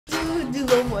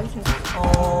너무 멋있어.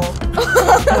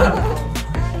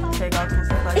 제가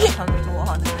두세살 연상을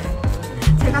좋아하는데.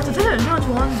 제가 두세살 연상을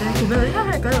좋아하는데 고백을 해야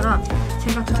할까요? 나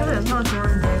제가 두세살 연상을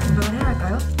좋아하는데 고백을 해야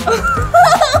할까요?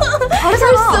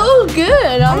 You're so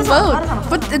good on both. 다르잖아.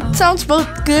 But it sounds both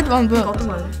good on both. 어떤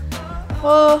거 할래?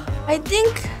 Well, I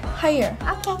think higher.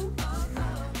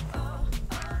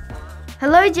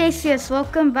 Hello JCS,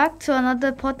 welcome back to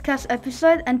another podcast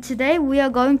episode, and today we are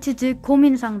going to do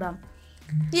고민상담.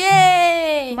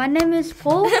 Yay! My name is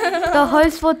Paul, the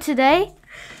host for today.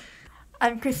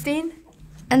 I'm Christine.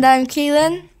 And I'm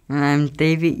Kaylyn. And I'm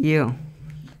David Yu.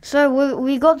 So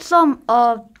we got some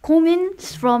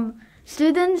comments from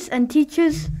students and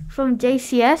teachers from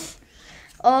JCS.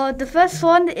 The first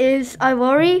one is, I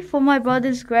worry for my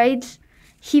brother's grades.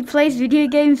 He plays video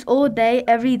games all day,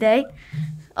 every day.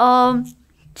 My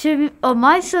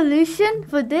solution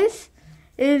for this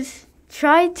is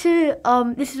try to,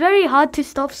 it's very hard to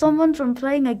stop someone from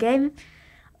playing a game,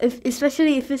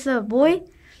 especially if it's a boy.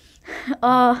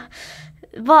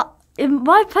 But in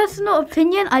my personal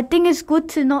opinion, I think it's good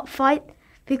to not fight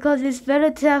because it's better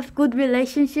to have good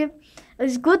relationship.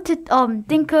 It's good to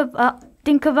think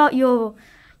about your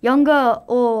younger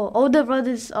or older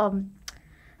brother's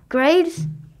grades,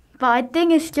 but I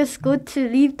think it's just good to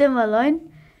leave them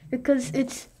alone because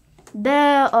it's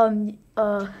their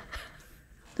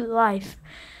life.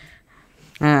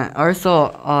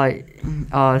 Also,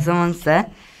 someone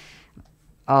said,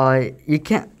 he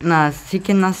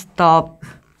cannot stop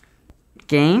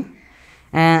game.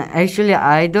 And actually,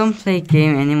 I don't play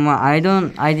game anymore.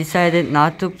 I decided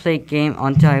not to play game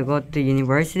until I go to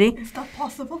university. Is that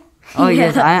possible? Oh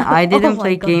yes, I didn't Oh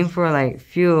play my God. game for like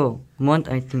few months.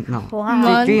 I think no,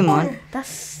 Wow. 3 months.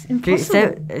 That's 3,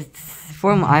 impossible.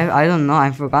 4 months. I don't know.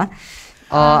 I forgot.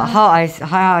 How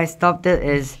I stopped it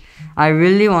is I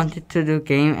really wanted to do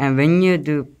game, and when you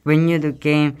do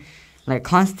game like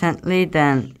constantly,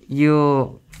 then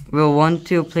you will want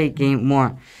to play game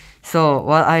more. So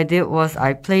what I did was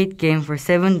I played game for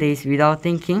 7 days without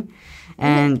thinking,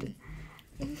 and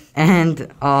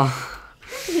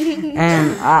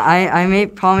I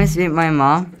made promise with my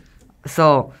mom.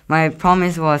 So my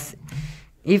promise was,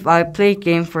 if I play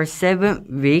game for 7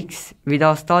 weeks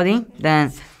without studying,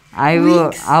 then I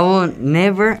will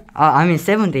never. 7 days.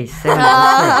 7 days.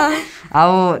 I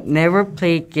will never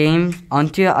play games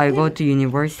until I go to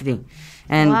university,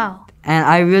 and Wow. and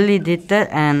I really did that.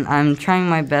 And I'm trying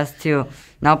my best to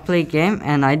not play game.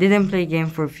 And I didn't play game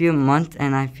for a few months,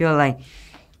 and I feel like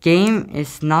game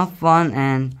is not fun,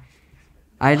 and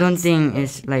I don't think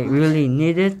it's like really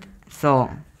needed. So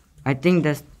I think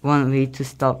that's one way to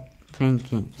stop playing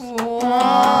games.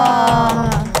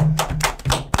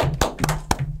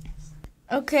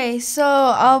 Okay, so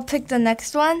I'll pick the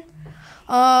next one.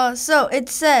 So it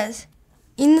says,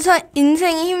 인생이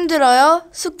힘들어요.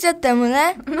 숙제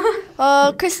때문에.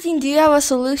 Christine, do you have a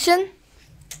solution?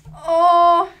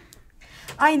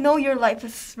 I know your life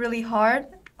is really hard,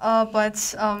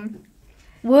 but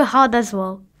We're hard as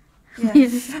well.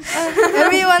 yes.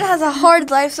 Everyone has a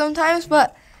hard life sometimes,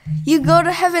 but you go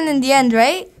to heaven in the end,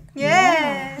 right?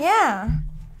 Yeah.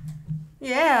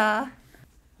 Yeah.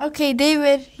 Okay,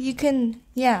 David, you can,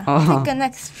 pick a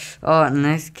next.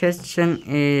 Next question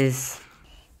is,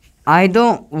 I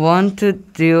don't want to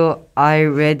do I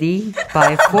ready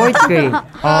by 4th grade.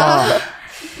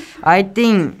 I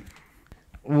think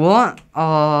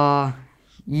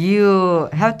you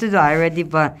have to do I ready,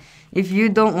 but if you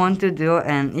don't want to do it,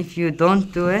 and if you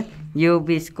don't do it, you'll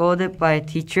be scolded by a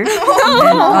teacher,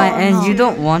 and you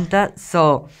don't want that.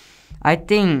 So I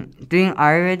think doing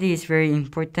I ready is very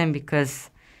important because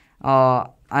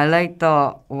I like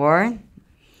the word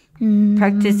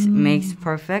practice makes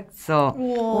perfect. So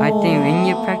I think when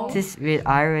you practice with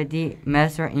I ready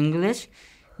math or English,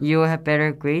 you will have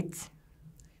better grades.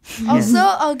 Also,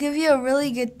 I'll give you a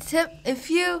really good tip. If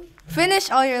you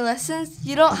finish all your lessons,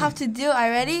 you don't have to do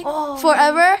already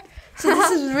forever. So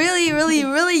this is really, really,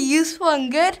 really useful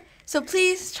and good. So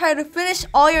please try to finish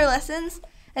all your lessons,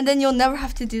 and then you'll never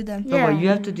have to do them. No, but you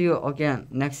have to do it again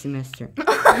next semester.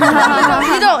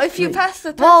 You don't. If you pass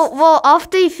the test. Well,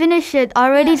 after you finish it,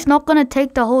 already it's not gonna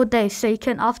take the whole day. So you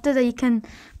can after that you can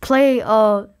play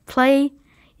what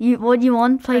you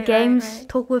want, play games, right.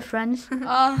 talk with friends.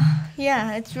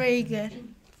 Yeah, it's very good.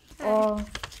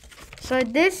 So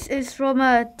this is from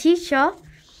a teacher.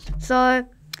 So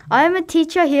I am a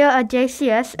teacher here at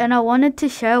JCS, and I wanted to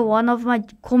share one of my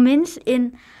comments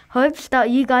in hopes that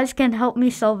you guys can help me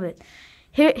solve it.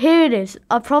 Here it is.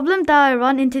 A problem that I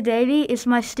run into daily is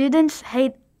my students'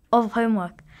 hate of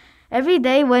homework. Every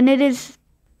day when it is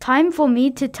time for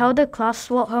me to tell the class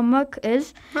what homework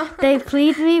is, they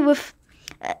plead me with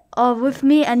with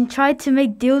me and try to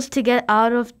make deals to get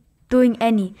out of doing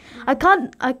any. I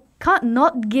can't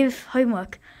not give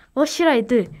homework. What should I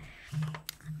do?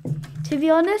 To be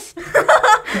honest,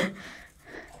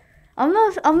 I'm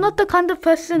not the kind of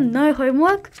person no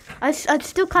homework. I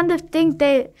still kind of think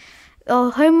that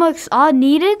homeworks are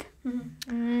needed.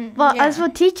 But as for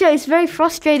teacher, it's very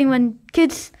frustrating when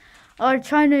kids are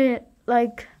trying to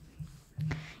like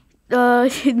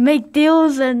make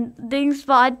deals and things.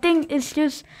 But I think it's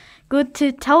just good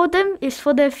to tell them it's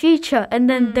for their future, and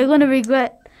then they're gonna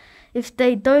regret if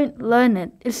they don't learn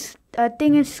it. I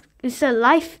think it's a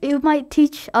life. It might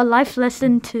teach a life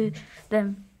lesson to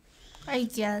them. I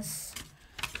guess.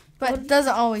 But it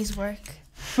doesn't always work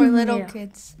for little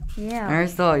kids. Yeah.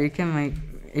 Also, you can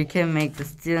make the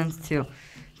students to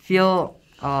feel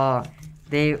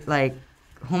they like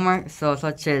homework. So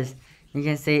such as you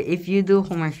can say if you do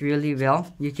homework really well,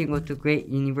 you can go to great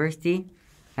university,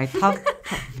 like top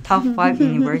 5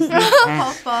 universities. And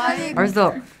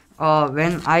also,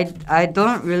 when I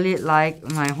don't really like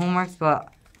my homework, but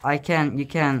you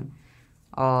can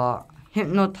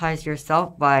hypnotize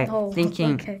yourself by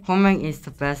thinking homework is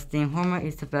the best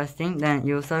thing. Then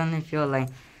you suddenly feel like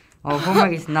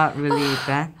homework is not really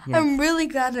bad. Yes. I'm really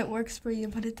glad it works for you,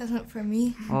 but it doesn't for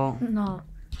me. Oh. No.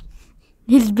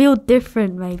 He's built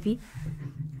different, maybe.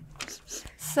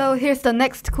 So here's the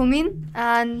next 고민.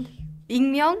 And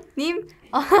익명님.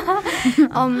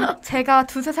 제가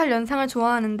 2-3살 연상을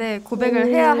좋아하는데 고백을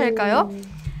해야 할까요?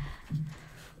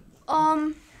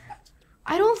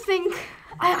 I don't think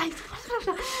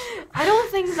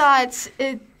that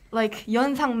it like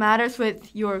연상 matters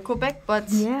with your 고백, but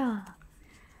Yeah.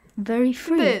 Very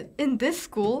free. 근데 in this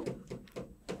school,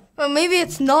 Well, maybe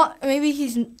it's not. Maybe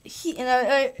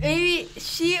maybe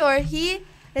she or he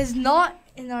is not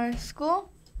in our school.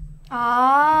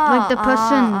 Like the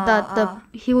person that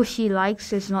he or she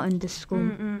likes is not in the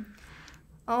school.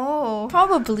 Oh,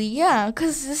 Probably, yeah,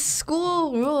 because it's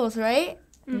school rules, right?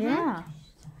 Yeah.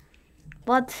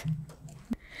 But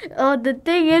the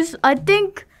thing is, I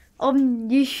think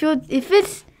you should if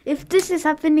this is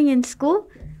happening in school,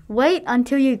 wait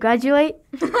until you graduate.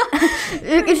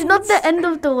 It's not the end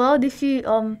of the world if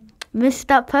you miss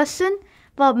that person,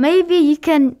 but maybe you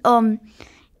can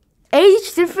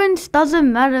age difference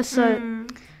doesn't matter, so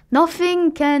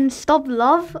nothing can stop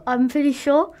love, I'm pretty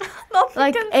sure.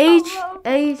 Like age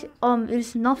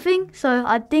is nothing, so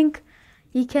I think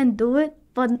you can do it.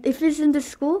 But if it's in the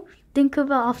school, think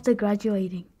about after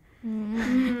graduating.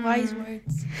 Wise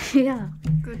words. Yeah.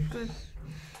 good.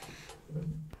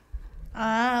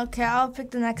 Okay, I'll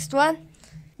pick the next one.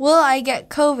 Will I get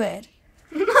COVID?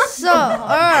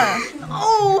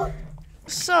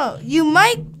 So you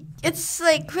might. It's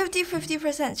like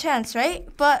 50% chance, right?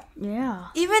 But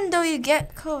Yeah. even though you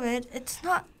get COVID, it's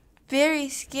not very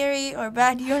scary or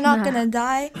bad. You're not gonna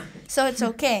die, so it's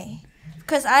okay.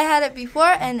 Because I had it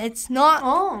before, and it's not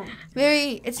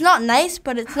it's not nice,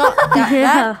 but it's not that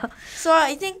bad. So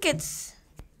I think it's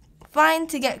fine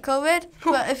to get COVID.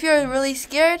 But if you're really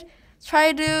scared,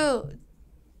 try to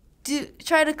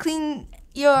clean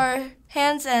your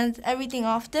hands and everything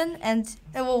often, and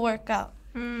it will work out.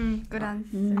 Good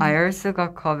answer. I also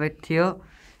got COVID too,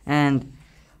 and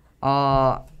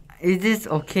it is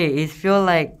okay. It feels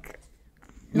like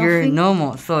you're Nothing?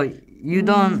 normal, so you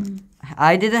don't.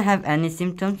 I didn't have any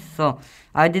symptoms, so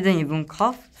I didn't even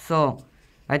cough. So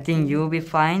I think you'll be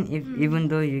fine even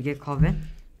though you get COVID.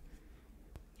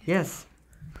 Yes.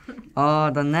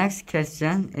 The next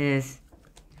question is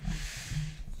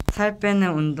살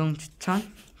빼는 운동 추천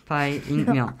by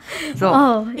익명.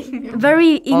 So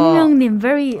very 익명님,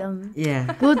 very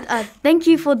yeah. good. Thank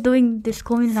you for doing this So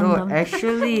고민상담.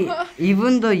 actually,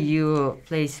 even though you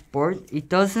play sport, it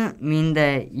doesn't mean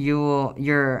that you'll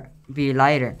be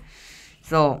lighter.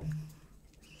 So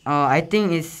I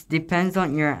think it depends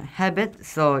on your habit.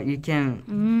 So you can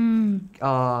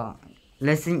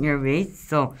lessen your weight.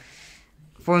 So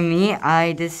for me,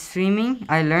 I did swimming.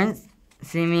 I learned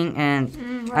swimming, and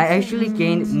I actually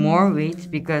gained more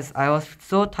weight because I was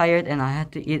so tired and I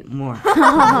had to eat more.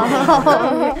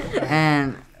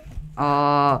 And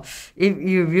if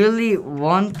you really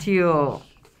want to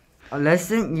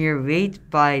lessen your weight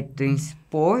by doing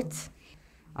sports,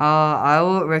 I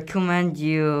would recommend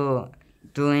you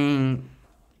doing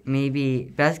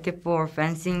maybe basketball or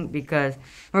fencing, because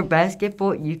for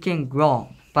basketball you can grow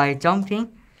by jumping,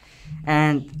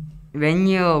 and when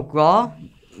you grow,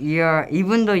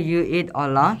 even though you eat a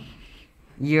lot,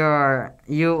 you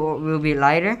will be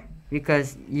lighter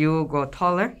because you will grow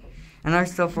taller. And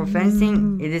also for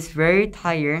fencing, it is very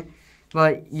tired,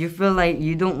 but you feel like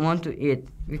you don't want to eat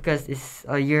because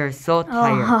you're so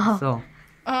tired. So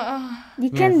You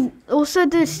can also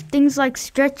do things like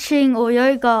stretching or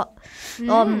yoga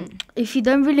if you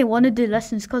don't really want to do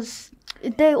lessons, because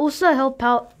they also help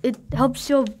out. It helps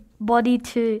your body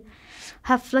to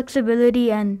have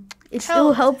flexibility, and it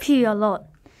will help you a lot.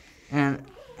 And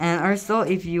also,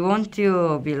 if you want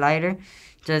to be lighter,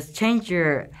 just change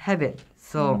your habit.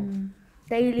 So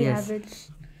Daily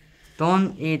habits.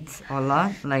 don't eat a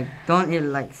lot. Like don't eat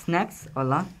like snacks a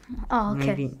lot. Oh, okay.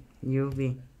 Maybe you'll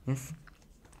be yes.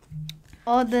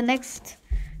 The next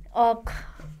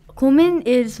고민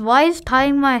is, why is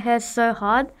tying my hair so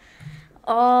hard?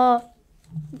 I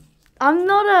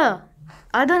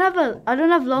don't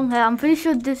have long hair. I'm pretty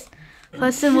sure this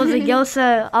person was a girl,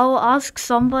 so I will ask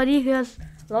somebody who has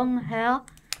long hair.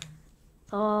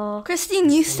 Christine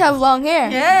used to have long hair.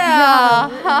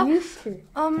 Yeah. Used to.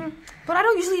 But I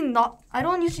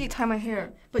don't usually tie my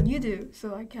hair, but you do,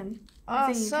 so I can.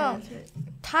 I think you can.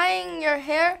 Tying your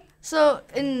hair. So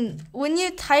when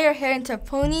you tie your hair into a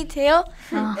ponytail,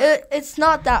 it's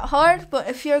not that hard. But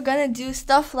if you're gonna do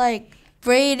stuff like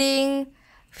braiding,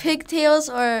 pigtails,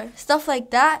 or stuff like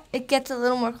that, it gets a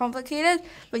little more complicated.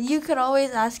 But you could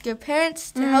always ask your parents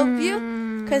to help you,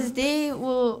 because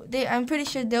I'm pretty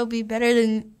sure they'll be better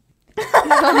than.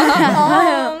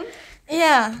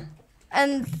 Yeah,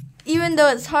 and even though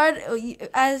it's hard,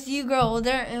 as you grow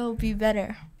older, it will be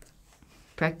better.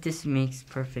 Practice makes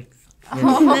perfect.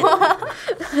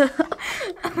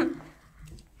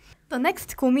 The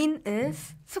next 고민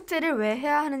is 숙제를 왜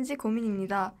해야 하는지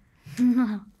고민입니다.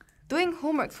 Doing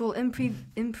homeworks will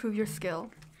improve your skill.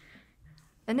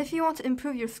 And if you want to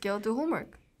improve your skill, do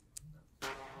homework.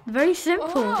 Very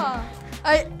simple.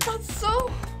 That's so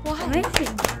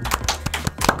Amazing.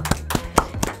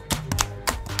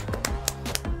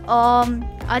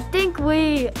 I think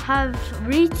we have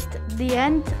reached the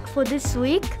end for this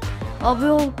week.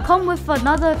 We'll come with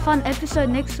another fun episode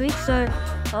next week, so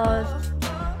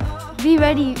be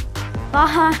ready.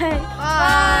 Bye.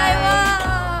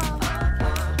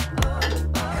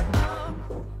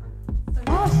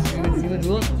 이거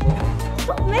누웠어.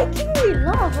 Stop making me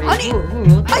laugh. 아니,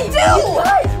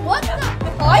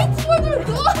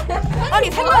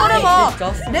 아니 생각을 해봐.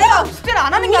 내가 숙제를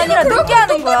안 하는 게 아니라 늦게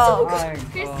하는 거야.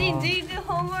 Christine, do you do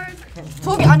homework?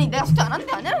 저기 아니 내가 숙제 안 하는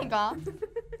게 아니라니까.